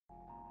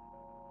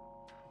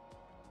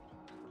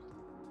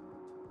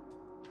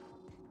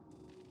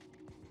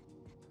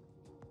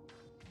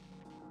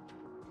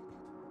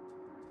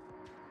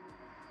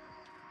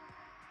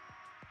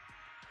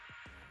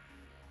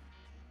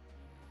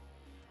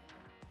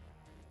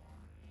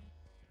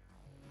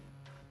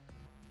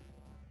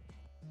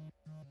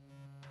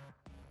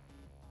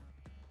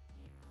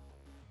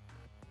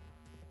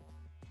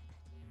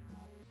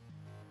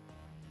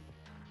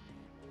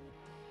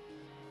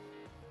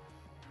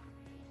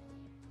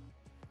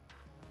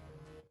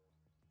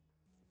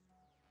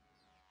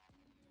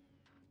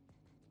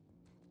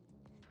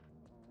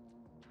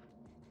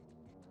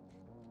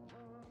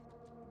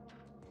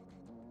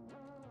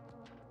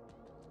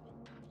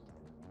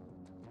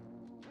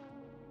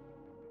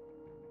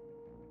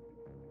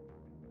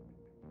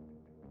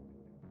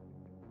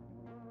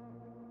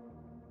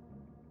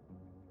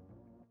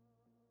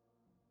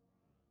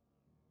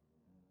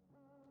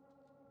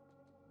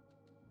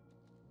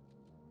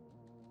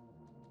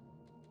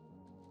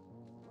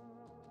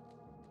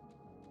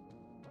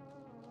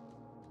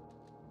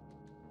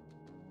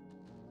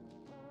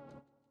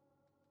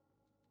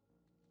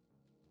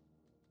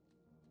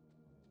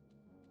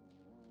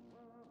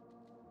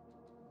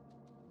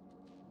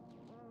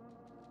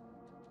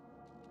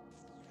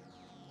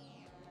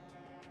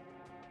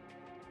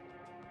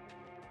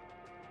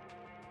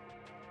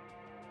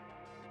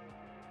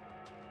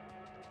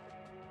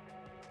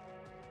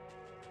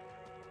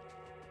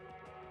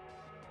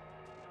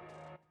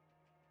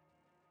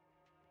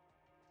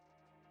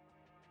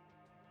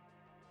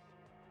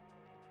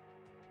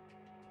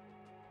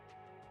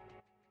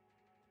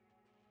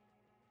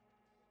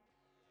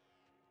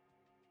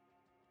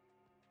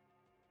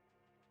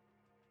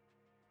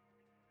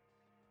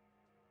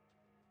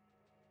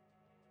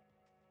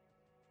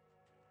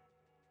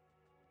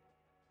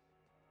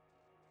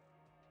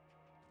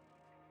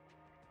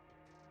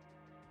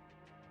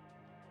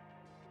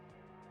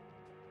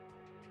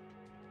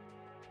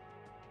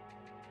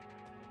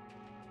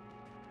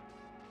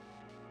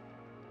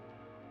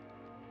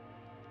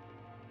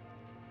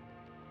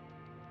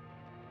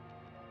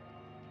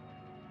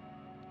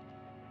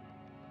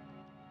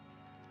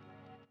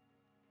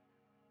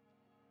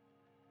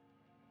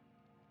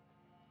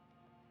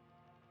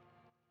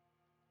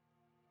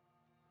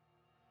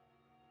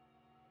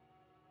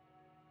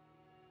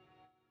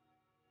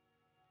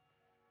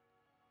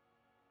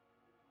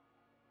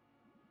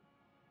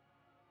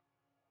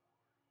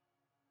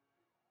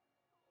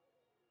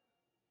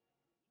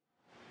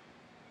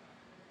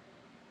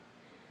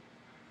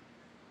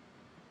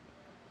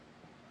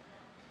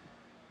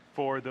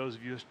For those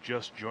of you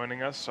just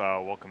joining us,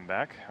 welcome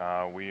back.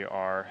 We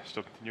are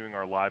still continuing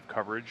our live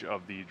coverage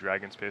of the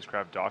Dragon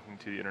spacecraft docking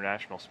to the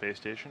International Space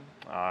Station.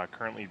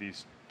 Currently, the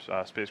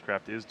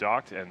spacecraft is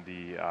docked, and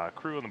the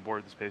crew on the board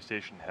of the space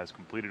station has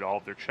completed all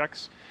of their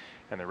checks,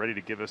 and they're ready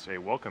to give us a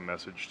welcome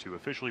message to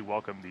officially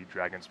welcome the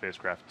Dragon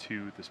spacecraft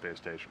to the space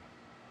station.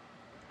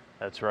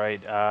 That's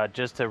right.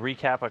 Just to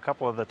recap a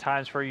couple of the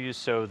times for you,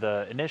 so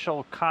the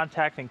initial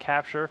contact and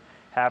capture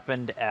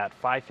happened at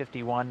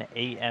 5:51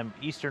 a.m.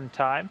 Eastern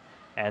Time,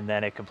 and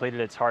then it completed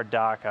its hard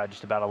dock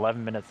just about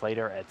 11 minutes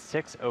later at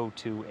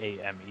 6:02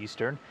 a.m.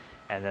 Eastern,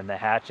 and then the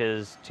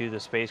hatches to the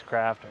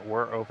spacecraft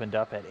were opened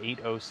up at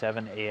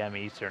 8:07 a.m.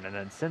 Eastern, and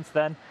then since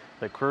then,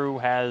 the crew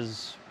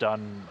has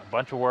done a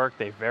bunch of work.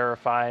 They've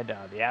verified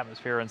the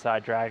atmosphere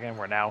inside Dragon.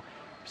 We're now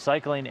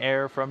cycling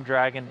air from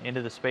Dragon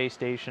into the space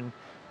station.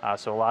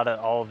 So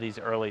all of these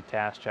early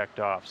tasks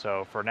checked off.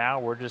 So for now,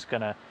 we're just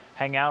going to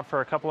hang out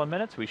for a couple of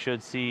minutes. We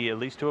should see at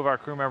least two of our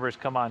crew members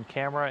come on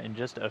camera in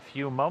just a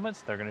few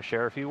moments. They're going to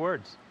share a few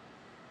words.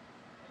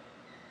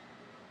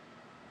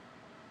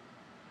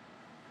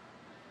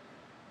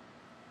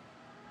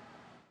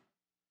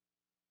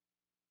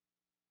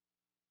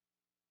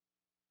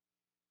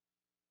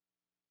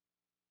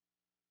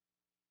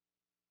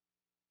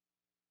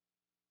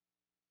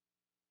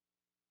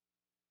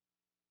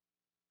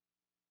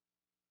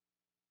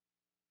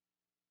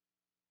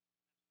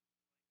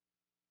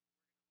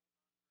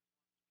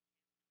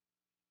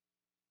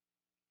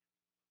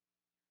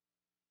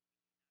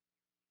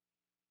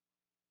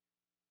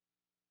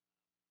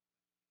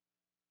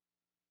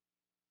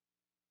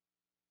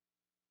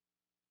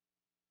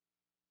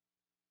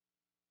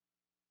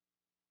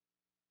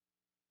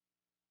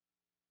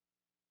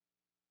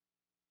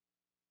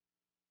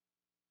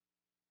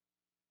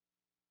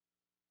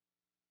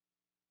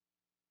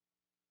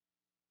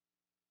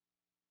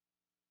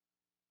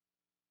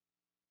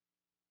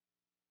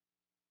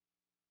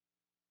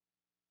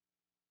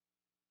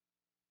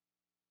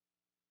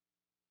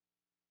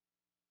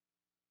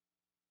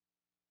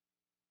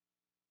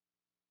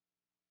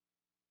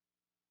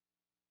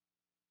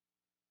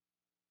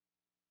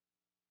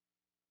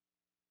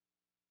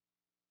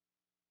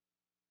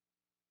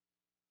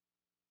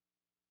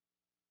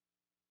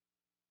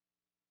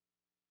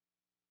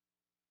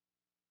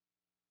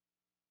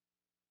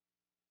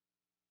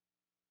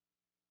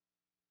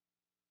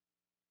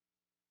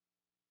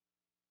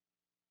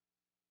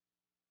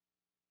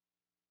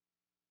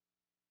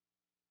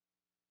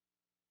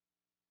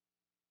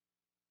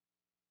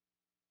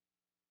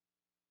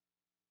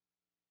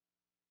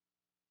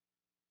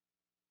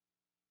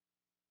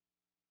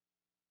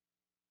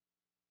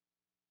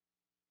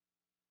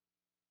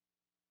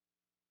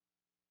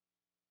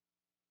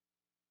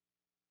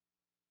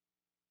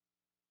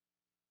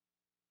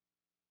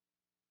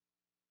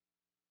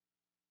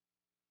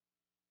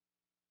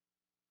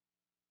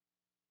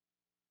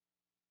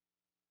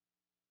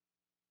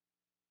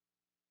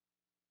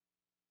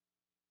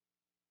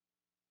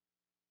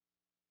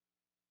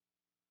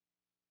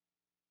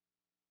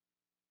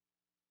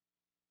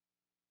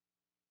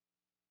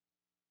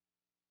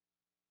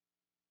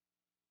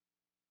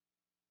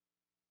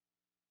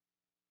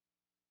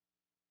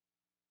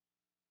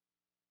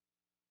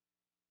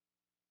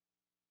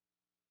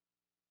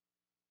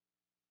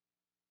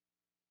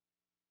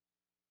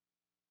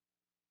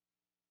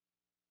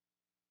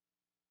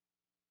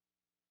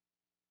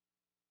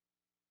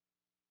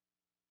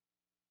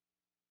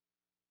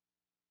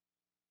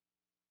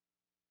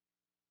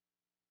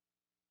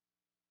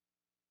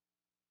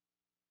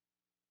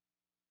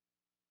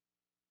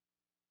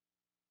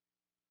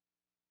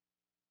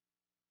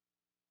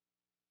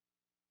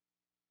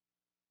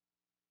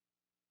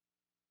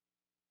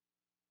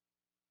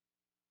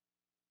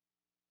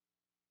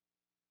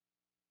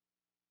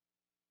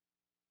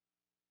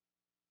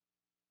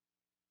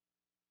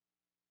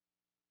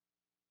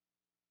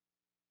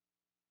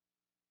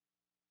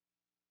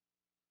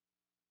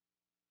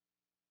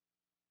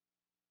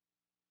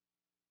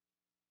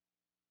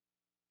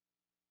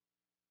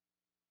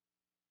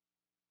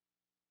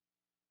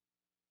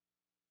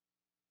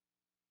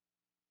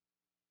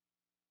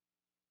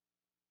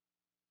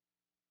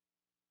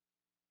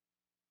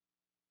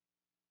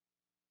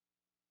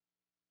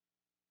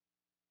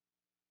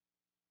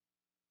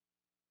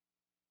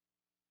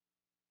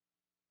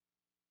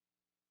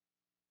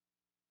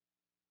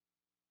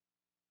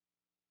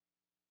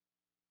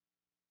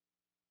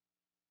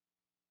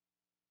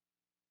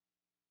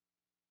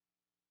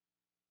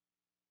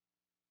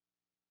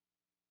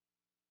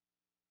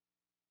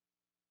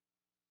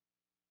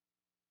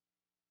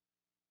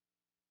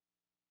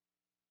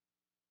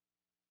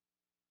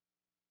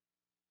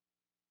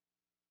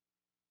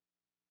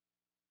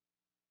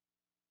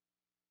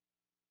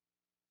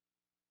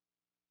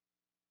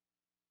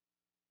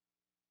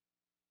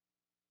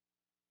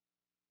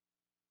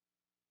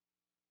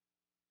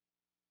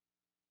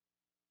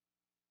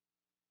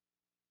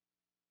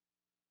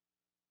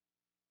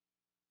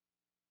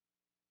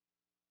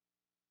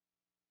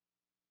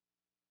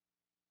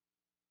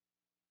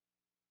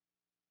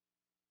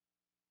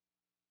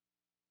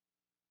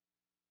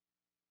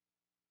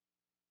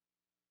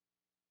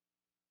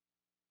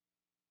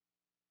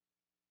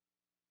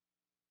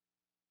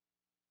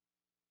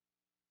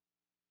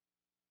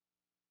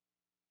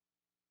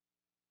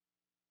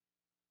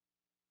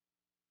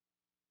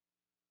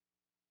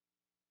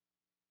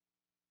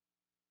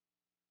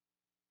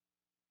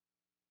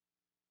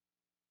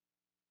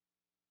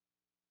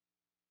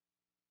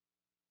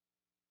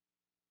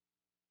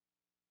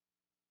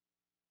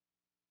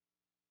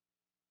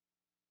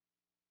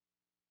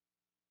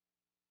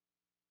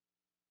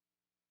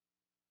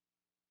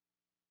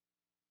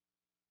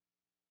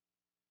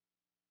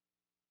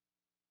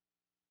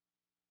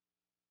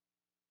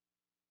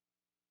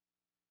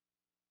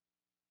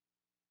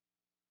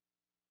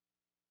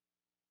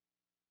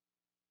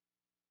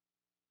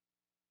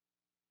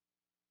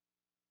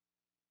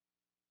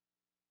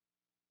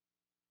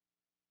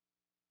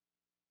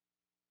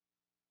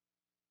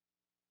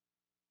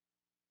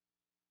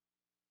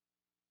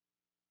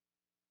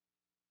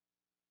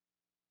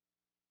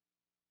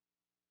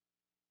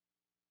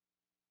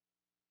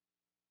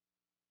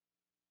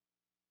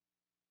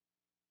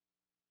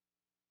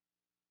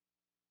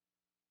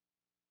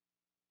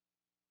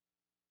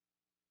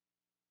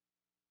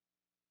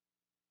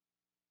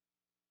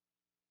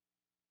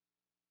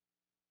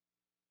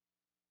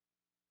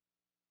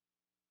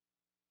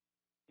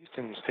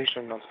 Houston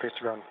Station on Space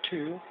Ground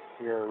 2.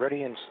 We are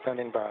ready and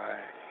standing by.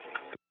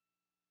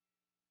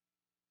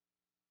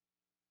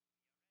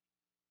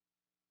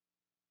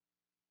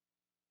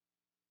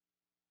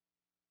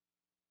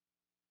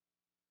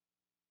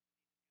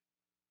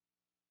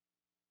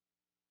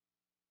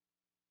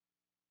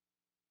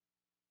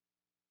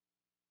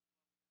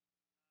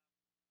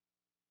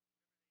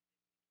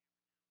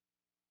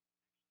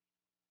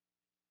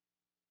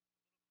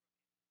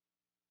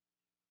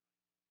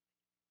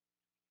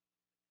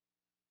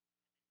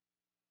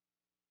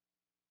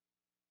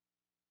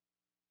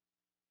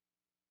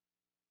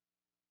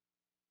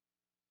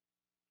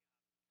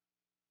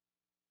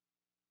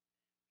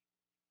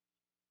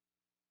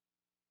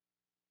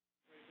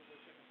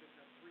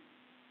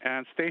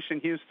 And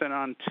Station Houston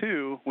on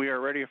 2, we are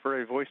ready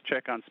for a voice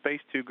check on Space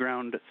 2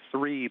 Ground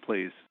 3,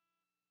 please.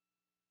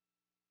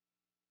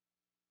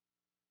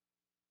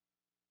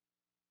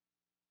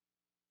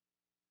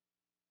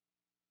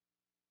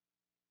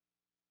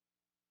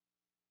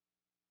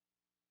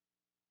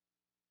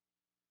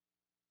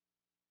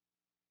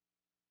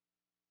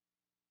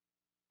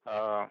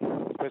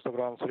 Space 2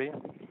 Ground 3.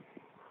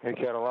 We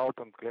hear loud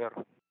and clear.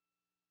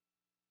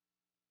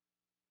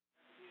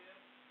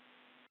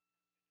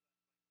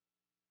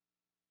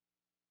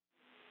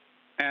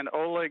 And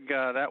Oleg,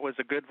 that was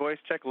a good voice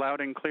check,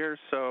 loud and clear.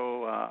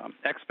 So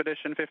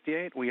Expedition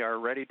 58, we are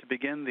ready to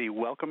begin the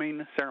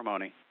welcoming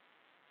ceremony.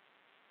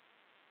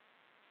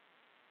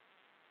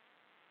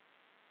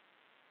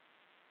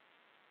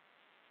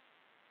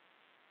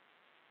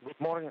 Good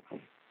morning.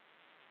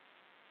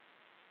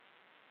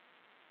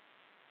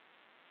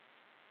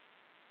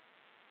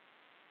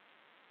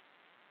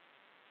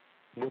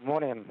 Good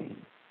morning.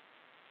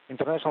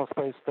 International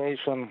Space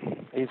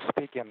Station is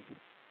speaking.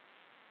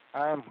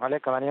 I'm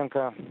Oleg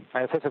Kononenko,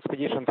 ISS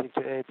Expedition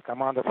 58,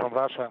 commander from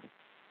Russia,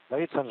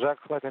 David Sanjak,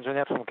 flight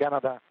engineer from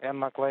Canada, and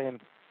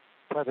McLean,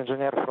 flight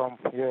engineer from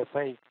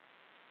USA.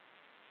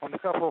 On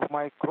behalf of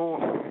my crew,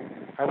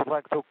 I would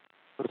like to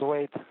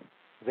congratulate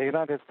the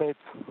United States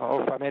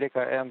of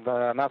America and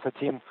the NASA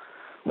team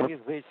with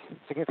this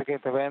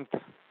significant event,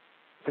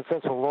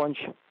 successful launch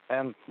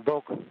and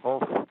dock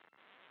of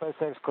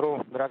SpaceX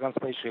Crew Dragon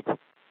spaceship.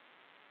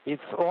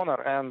 It's honor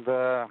and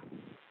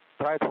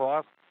pride for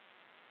us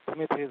to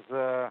meet with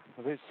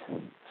this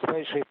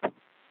spaceship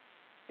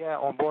here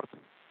on board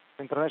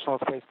the International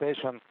Space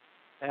Station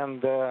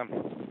and to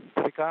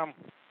become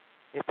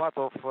a part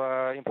of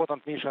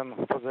important mission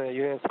for the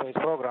U.S. space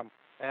program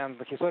and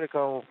the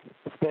historical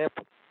step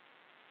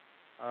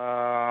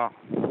on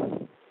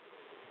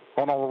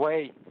our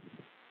way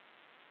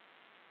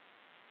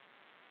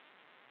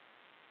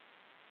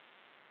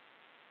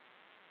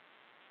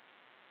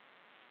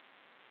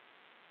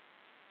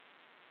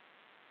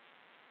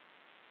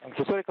and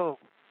historical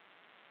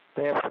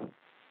step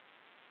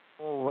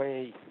all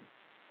way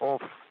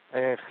of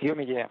a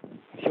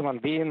human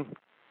being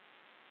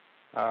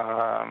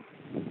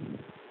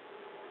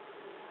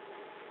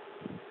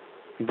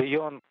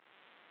beyond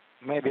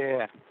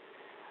maybe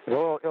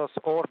the Earth's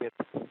orbit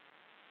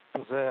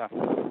to the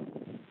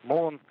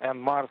Moon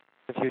and Mars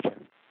in the future.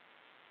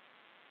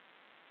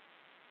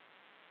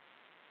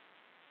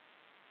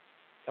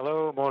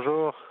 Hello,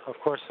 bonjour. Of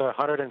course,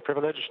 honored and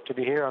privileged to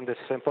be here on this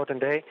important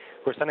day.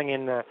 We're standing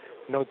in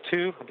Node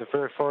 2, the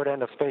very forward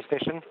end of Space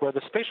Station, where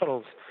the space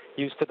shuttles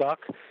used to dock.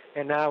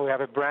 And now we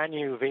have a brand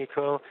new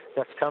vehicle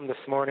that's come this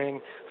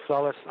morning,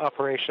 flawless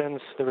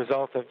operations, the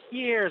result of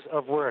years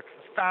of work,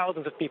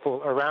 thousands of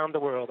people around the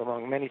world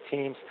among many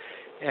teams.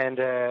 And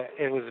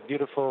it was a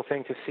beautiful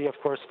thing to see. Of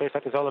course,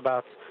 SpaceX is all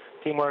about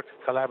teamwork,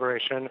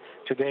 collaboration.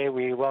 Today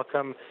we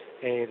welcome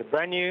the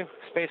brand new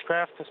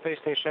spacecraft to Space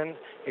Station,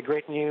 a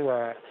great new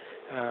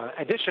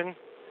addition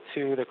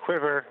to the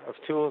quiver of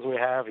tools we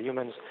have,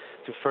 humans,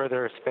 to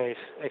further space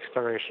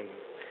exploration.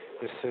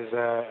 This is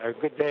a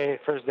good day,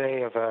 first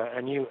day of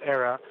a new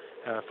era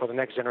for the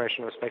next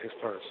generation of space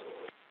explorers.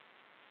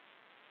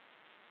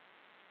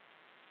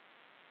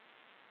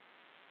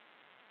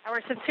 Our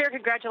sincere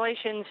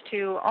congratulations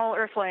to all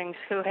Earthlings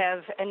who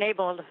have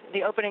enabled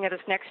the opening of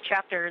this next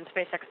chapter in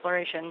space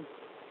exploration.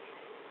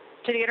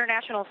 To the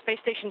International Space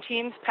Station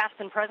teams, past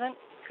and present,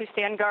 who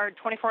stand guard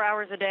 24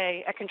 hours a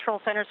day at control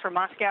centers from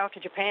Moscow to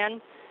Japan,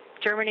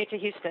 Germany to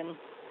Houston.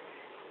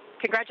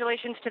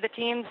 Congratulations to the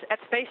teams at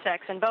SpaceX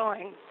and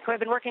Boeing who have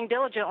been working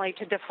diligently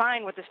to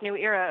define what this new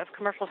era of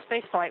commercial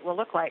spaceflight will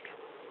look like.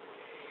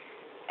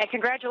 And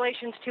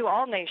congratulations to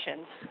all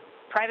nations,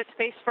 private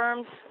space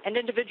firms, and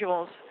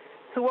individuals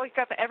who wake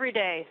up every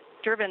day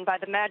driven by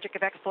the magic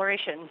of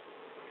exploration.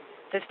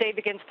 This day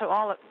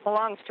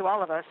belongs to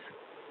all of us.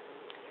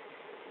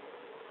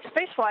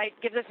 Spaceflight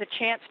gives us a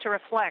chance to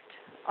reflect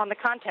on the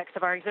context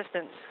of our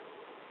existence.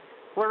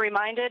 We're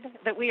reminded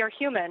that we are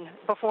human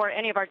before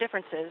any of our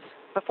differences,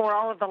 before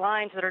all of the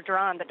lines that are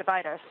drawn that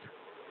divide us.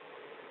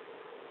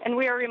 And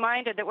we are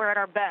reminded that we're at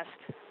our best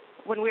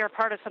when we are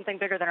part of something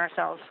bigger than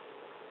ourselves.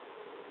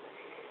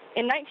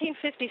 In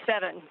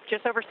 1957,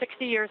 just over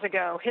 60 years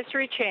ago,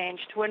 history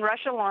changed when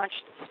Russia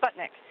launched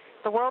Sputnik,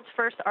 the world's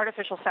first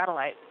artificial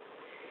satellite.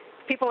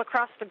 People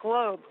across the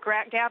globe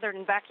gathered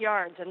in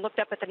backyards and looked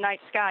up at the night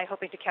sky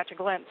hoping to catch a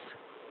glimpse.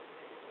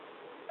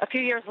 A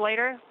few years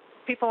later,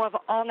 people of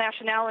all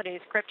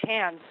nationalities gripped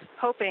hands,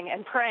 hoping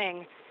and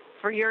praying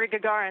for Yuri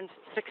Gagarin's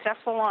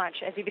successful launch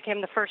as he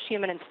became the first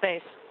human in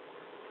space.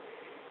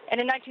 And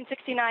in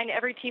 1969,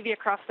 every TV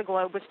across the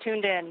globe was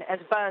tuned in as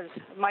Buzz,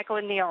 Michael,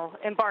 and Neil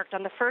embarked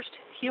on the first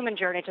human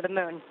journey to the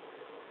moon.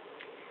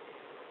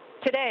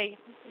 Today,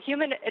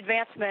 human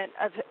advancement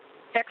of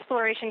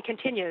exploration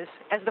continues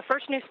as the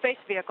first new space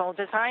vehicle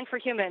designed for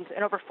humans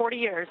in over 40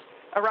 years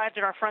arrived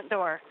at our front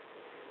door,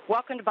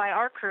 welcomed by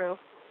our crew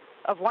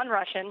of one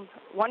Russian,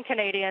 one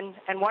Canadian,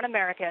 and one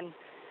American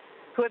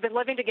who had been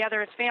living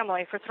together as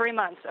family for 3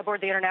 months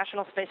aboard the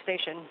International Space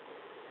Station.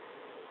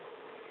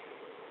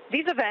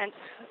 These events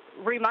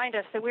remind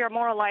us that we are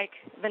more alike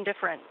than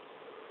different,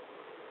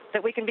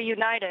 that we can be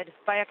united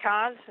by a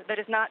cause that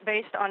is not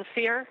based on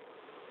fear,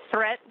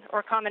 threat,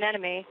 or common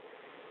enemy,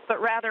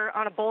 but rather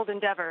on a bold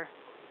endeavor,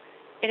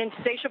 an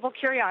insatiable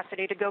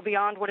curiosity to go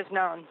beyond what is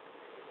known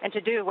and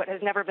to do what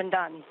has never been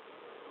done.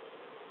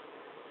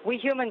 We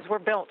humans were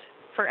built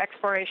for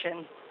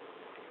exploration,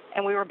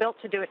 and we were built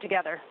to do it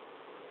together.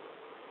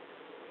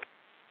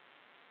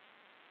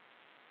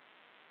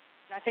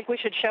 I think we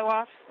should show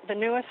off the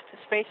newest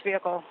space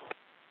vehicle.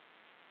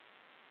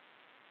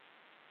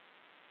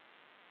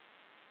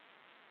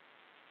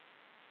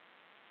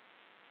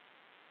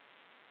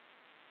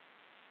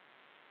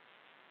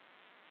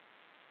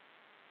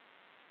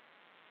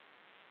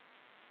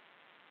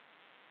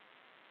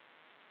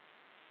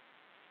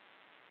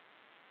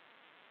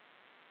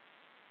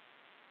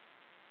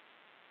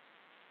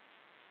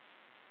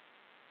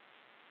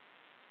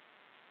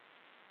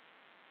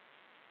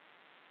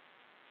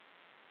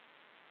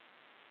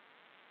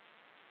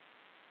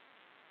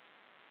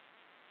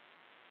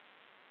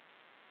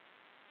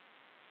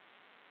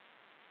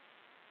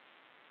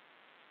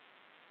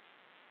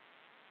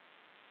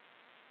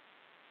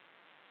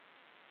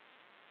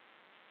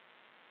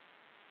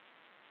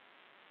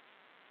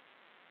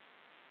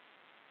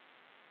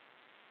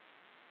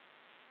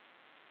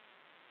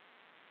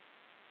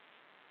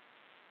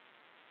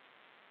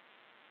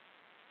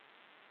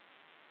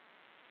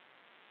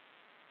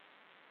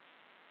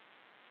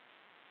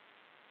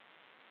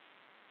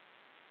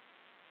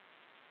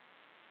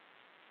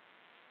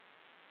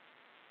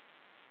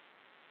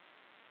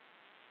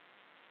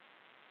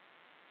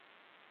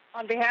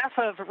 On behalf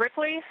of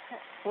Ripley,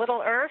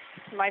 Little Earth,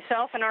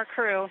 myself, and our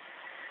crew,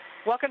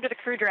 welcome to the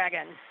Crew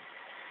Dragon.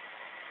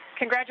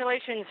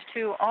 Congratulations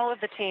to all of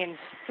the teams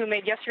who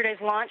made yesterday's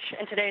launch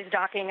and today's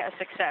docking a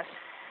success.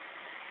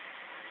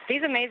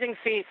 These amazing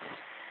feats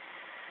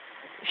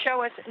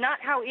show us not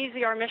how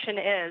easy our mission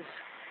is,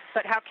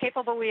 but how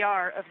capable we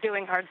are of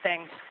doing hard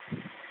things.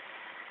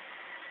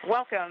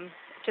 Welcome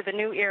to the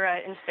new era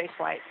in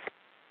spaceflight.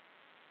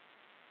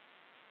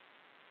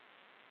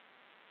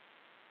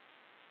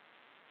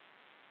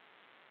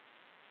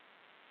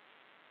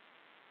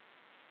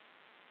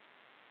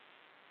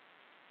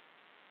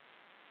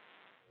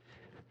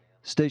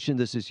 Station,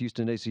 this is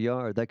Houston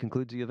ACR. That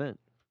concludes the event.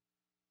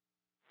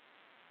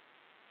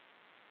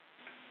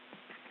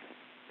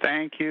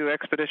 Thank you,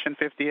 Expedition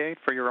 58,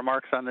 for your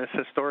remarks on this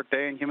historic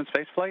day in human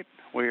spaceflight.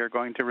 We are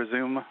going to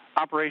resume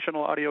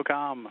operational audio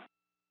comm.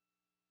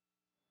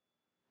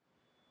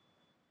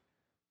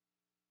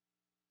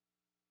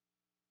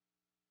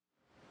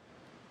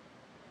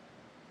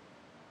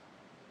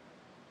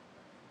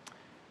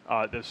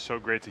 That's so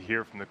great to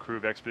hear from the crew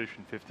of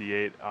Expedition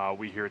 58.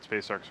 We here at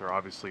SpaceX are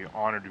obviously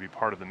honored to be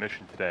part of the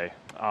mission today.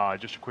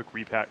 Just a quick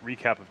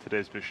recap of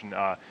today's mission.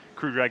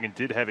 Crew Dragon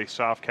did have a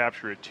soft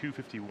capture at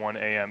 2:51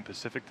 a.m.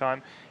 Pacific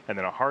time, and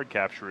then a hard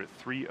capture at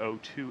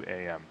 3:02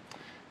 a.m.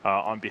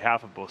 On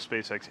behalf of both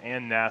SpaceX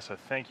and NASA,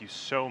 thank you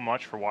so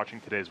much for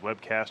watching today's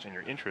webcast and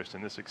your interest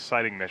in this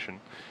exciting mission.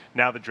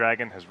 Now the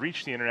Dragon has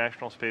reached the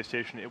International Space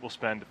Station. It will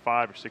spend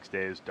 5 or 6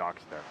 days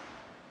docked there.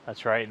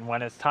 That's right, and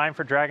when it's time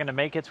for Dragon to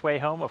make its way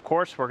home, of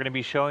course, we're going to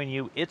be showing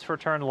you its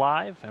return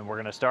live, and we're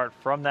going to start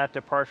from that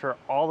departure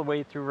all the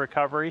way through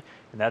recovery,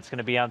 and that's going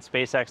to be on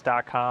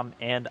SpaceX.com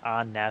and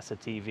on NASA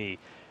TV.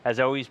 As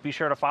always, be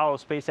sure to follow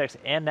SpaceX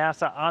and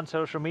NASA on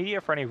social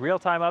media for any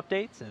real-time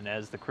updates, and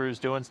as the crew's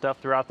doing stuff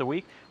throughout the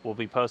week, we'll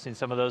be posting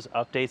some of those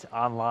updates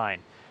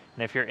online.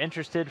 And if you're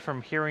interested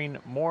from hearing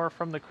more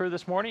from the crew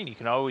this morning, you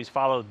can always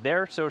follow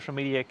their social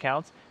media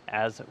accounts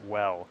as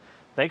well.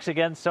 Thanks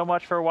again so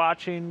much for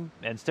watching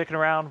and sticking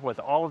around with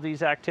all of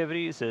these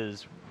activities. It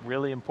is a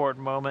really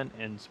important moment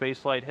in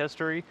spaceflight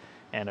history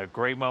and a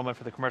great moment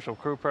for the commercial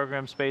crew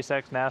program,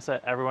 SpaceX,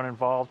 NASA, everyone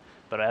involved.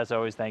 But as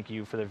always, thank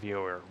you for the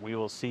viewer. We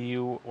will see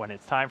you when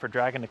it's time for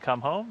Dragon to come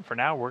home. For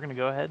now, we're going to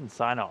go ahead and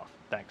sign off.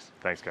 Thanks.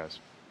 Thanks, guys.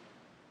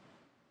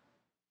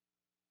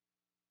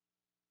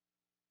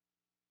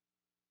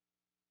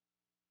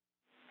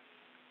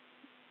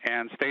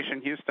 And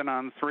Station Houston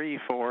on 3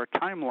 for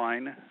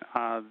timeline.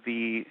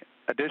 The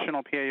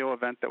additional PAO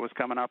event that was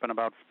coming up in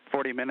about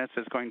 40 minutes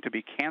is going to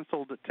be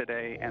canceled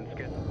today and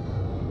scheduled.